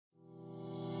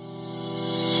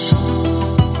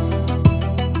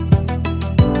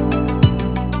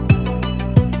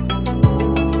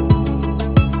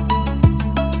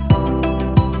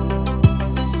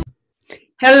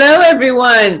Hello,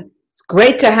 everyone. It's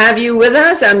great to have you with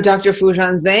us. I'm Dr.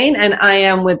 Foojan Zeine, and I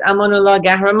am with Amanollah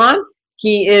Ghahraman.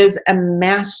 He is a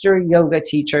master yoga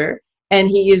teacher, and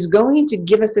he is going to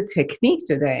give us a technique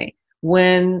today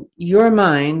when your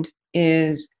mind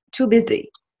is too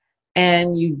busy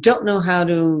and you don't know how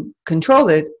to control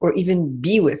it or even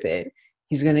be with it.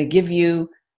 He's going to give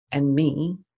you and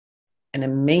me an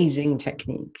amazing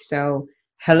technique. So,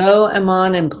 hello,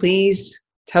 Aman, and please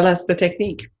tell us the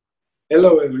technique.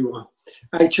 Hello, everyone.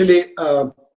 Actually,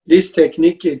 this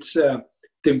technique, it's the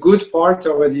good part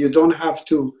of it. You don't have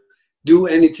to do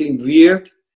anything weird,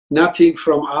 nothing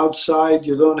from outside.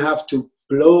 You don't have to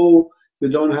blow. You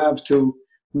don't have to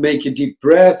make a deep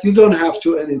breath. You don't have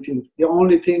to anything. The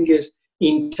only thing is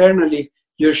internally,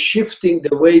 you're shifting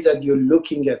the way that you're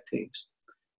looking at things.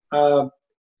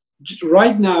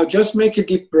 Right now, just make a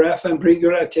deep breath and bring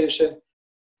your attention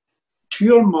to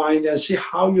your mind and see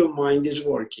how your mind is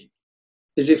working.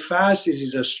 Is it fast?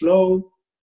 Is it slow?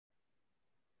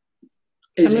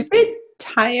 I'm a bit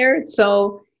tired,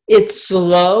 so it's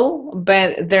slow,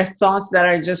 but there are thoughts that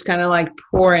are just kind of like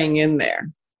pouring in there.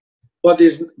 But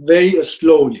it's very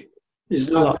slowly. It's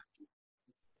not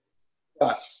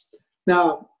fast.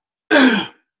 Now,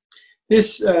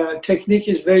 this technique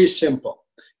is very simple.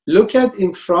 Look at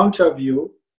in front of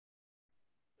you.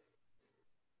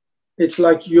 It's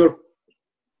like you're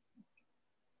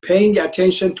paying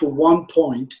attention to one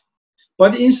point,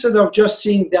 but instead of just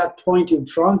seeing that point in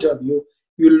front of you,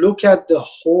 you look at the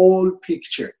whole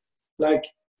picture, like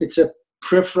it's a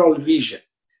peripheral vision.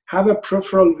 Have a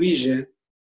peripheral vision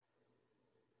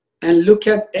and look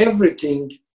at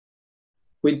everything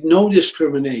with no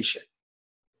discrimination.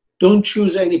 Don't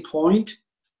choose any point,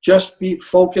 just be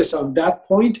focused on that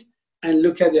point and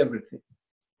look at everything.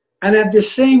 And at the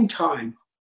same time,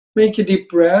 make a deep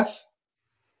breath.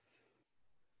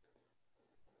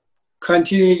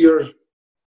 Continue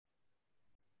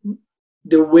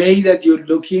the way that you're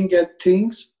looking at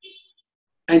things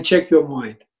and check your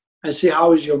mind and see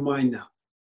how is your mind now.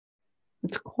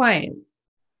 It's quiet.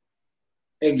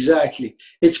 Exactly.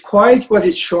 It's quiet, but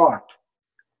it's sharp.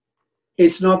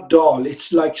 It's not dull.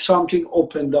 It's like something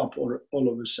opened up all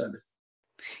of a sudden.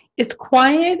 It's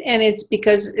quiet, and it's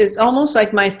because it's almost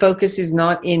like my focus is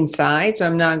not inside, so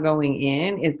I'm not going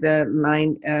in.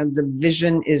 The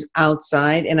vision is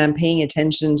outside, and I'm paying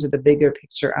attention to the bigger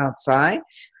picture outside.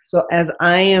 So as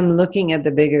I am looking at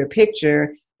the bigger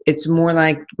picture, it's more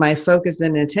like my focus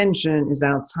and attention is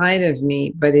outside of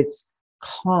me, but it's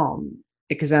calm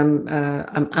because I'm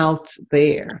out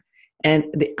there, and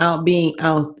being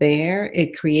out there,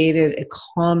 it created a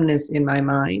calmness in my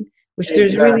mind. Which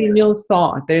there's really no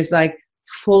thought. There's like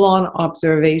full-on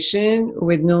observation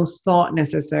with no thought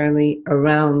necessarily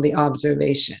around the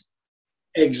observation.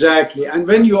 Exactly. And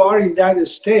when you are in that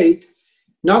state,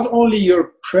 not only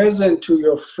you're present to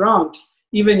your front,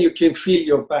 even you can feel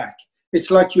your back.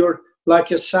 It's like you're like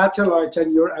a satellite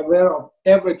and you're aware of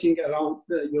everything around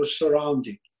your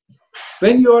surrounding.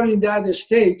 When you are in that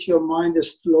state, your mind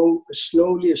is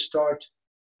slowly start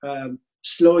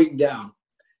slowing down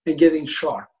and getting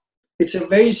sharp. It's a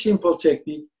very simple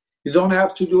technique. You don't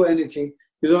have to do anything.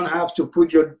 You don't have to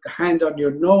put your hand on your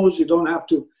nose. You don't have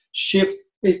to shift.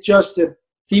 It's just a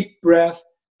deep breath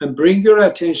and bring your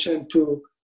attention to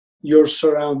your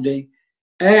surrounding.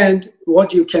 And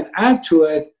what you can add to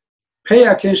it, pay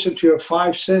attention to your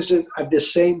five senses at the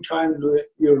same time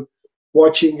you're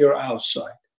watching your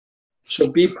outside. So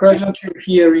be present to your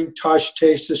hearing, touch,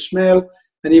 taste, smell,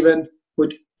 and even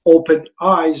with open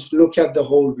eyes, look at the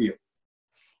whole view.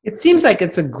 It seems like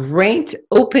it's a great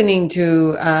opening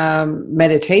to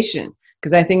meditation,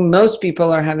 because I think most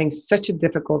people are having such a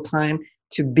difficult time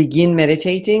to begin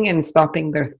meditating and stopping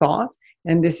their thoughts.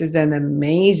 And this is an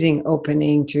amazing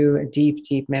opening to a deep,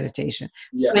 deep meditation.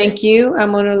 Yeah. Thank you,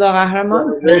 Amanollah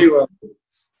Ghahraman, very well,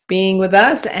 being with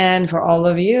us. And for all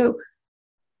of you,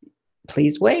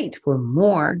 please wait for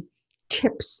more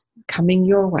tips coming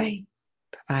your way.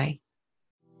 Bye-bye.